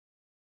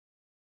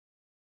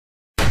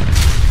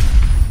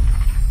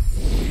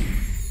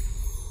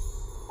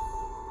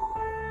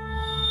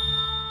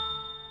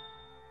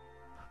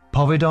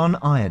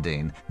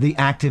Povidone-Iodine, the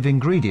active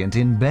ingredient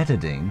in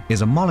betadine,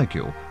 is a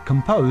molecule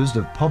composed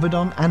of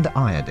povidone and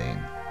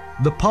iodine.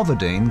 The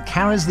povidone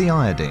carries the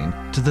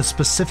iodine to the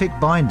specific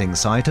binding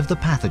site of the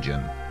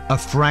pathogen. A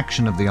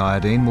fraction of the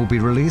iodine will be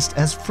released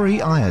as free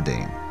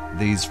iodine.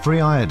 These free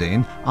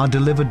iodine are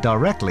delivered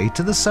directly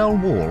to the cell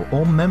wall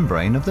or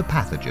membrane of the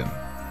pathogen.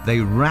 They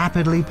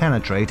rapidly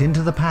penetrate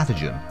into the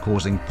pathogen,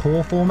 causing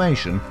pore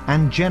formation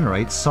and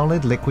generate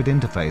solid liquid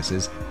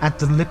interfaces at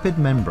the lipid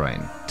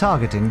membrane,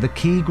 targeting the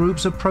key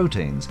groups of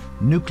proteins,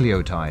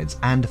 nucleotides,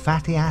 and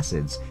fatty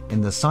acids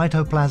in the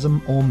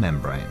cytoplasm or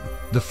membrane.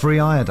 The free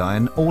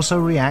iodine also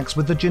reacts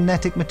with the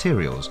genetic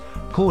materials,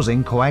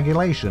 causing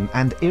coagulation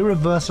and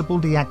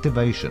irreversible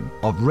deactivation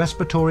of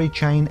respiratory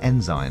chain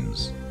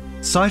enzymes.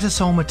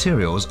 Cytosol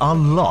materials are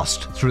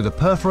lost through the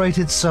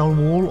perforated cell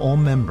wall or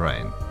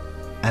membrane,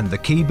 and the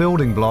key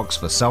building blocks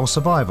for cell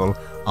survival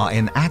are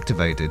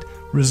inactivated,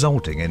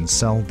 resulting in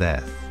cell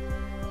death.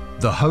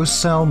 The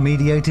host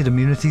cell-mediated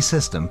immunity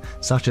system,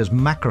 such as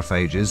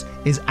macrophages,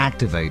 is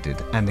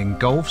activated and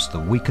engulfs the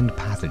weakened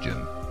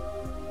pathogen.